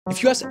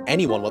If you ask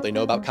anyone what they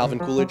know about Calvin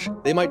Coolidge,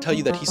 they might tell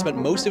you that he spent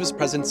most of his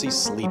presidency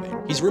sleeping.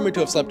 He's rumored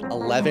to have slept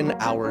 11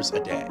 hours a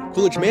day.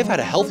 Coolidge may have had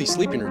a healthy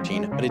sleeping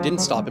routine, but it didn't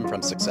stop him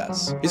from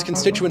success. His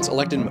constituents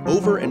elected him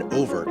over and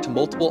over to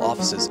multiple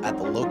offices at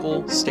the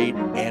local, state,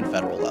 and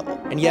federal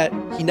level. And yet,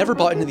 he never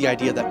bought into the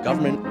idea that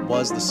government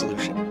was the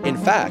solution. In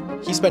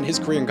fact, he spent his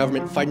career in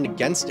government fighting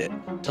against it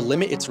to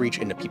limit its reach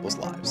into people's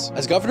lives.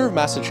 As governor of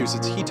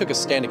Massachusetts, he took a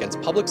stand against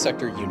public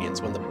sector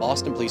unions when the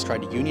Boston police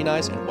tried to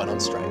unionize and went on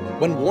strike.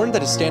 When warned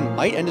that his stand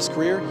might end his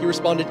career, he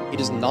responded, "It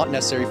is not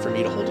necessary for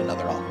me to hold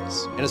another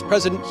office." And as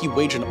president, he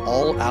waged an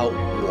all-out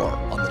war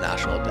on the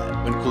national debt.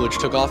 When Coolidge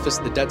took office,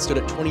 the debt stood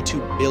at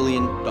 $22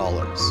 billion.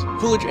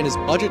 Coolidge and his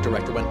budget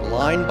director went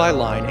line by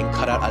line and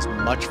cut out as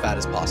much fat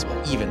as possible,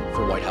 even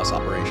for White House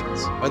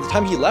operations. By the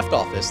time he left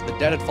office, the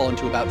debt had fallen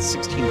to about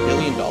 $16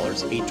 billion,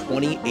 a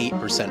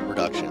 28%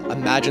 reduction.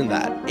 Imagine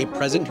that, a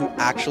president who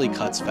actually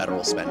cuts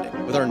federal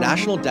spending. With our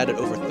national debt at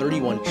over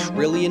 $31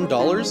 trillion,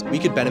 we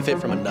could benefit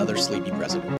from another sleepy president.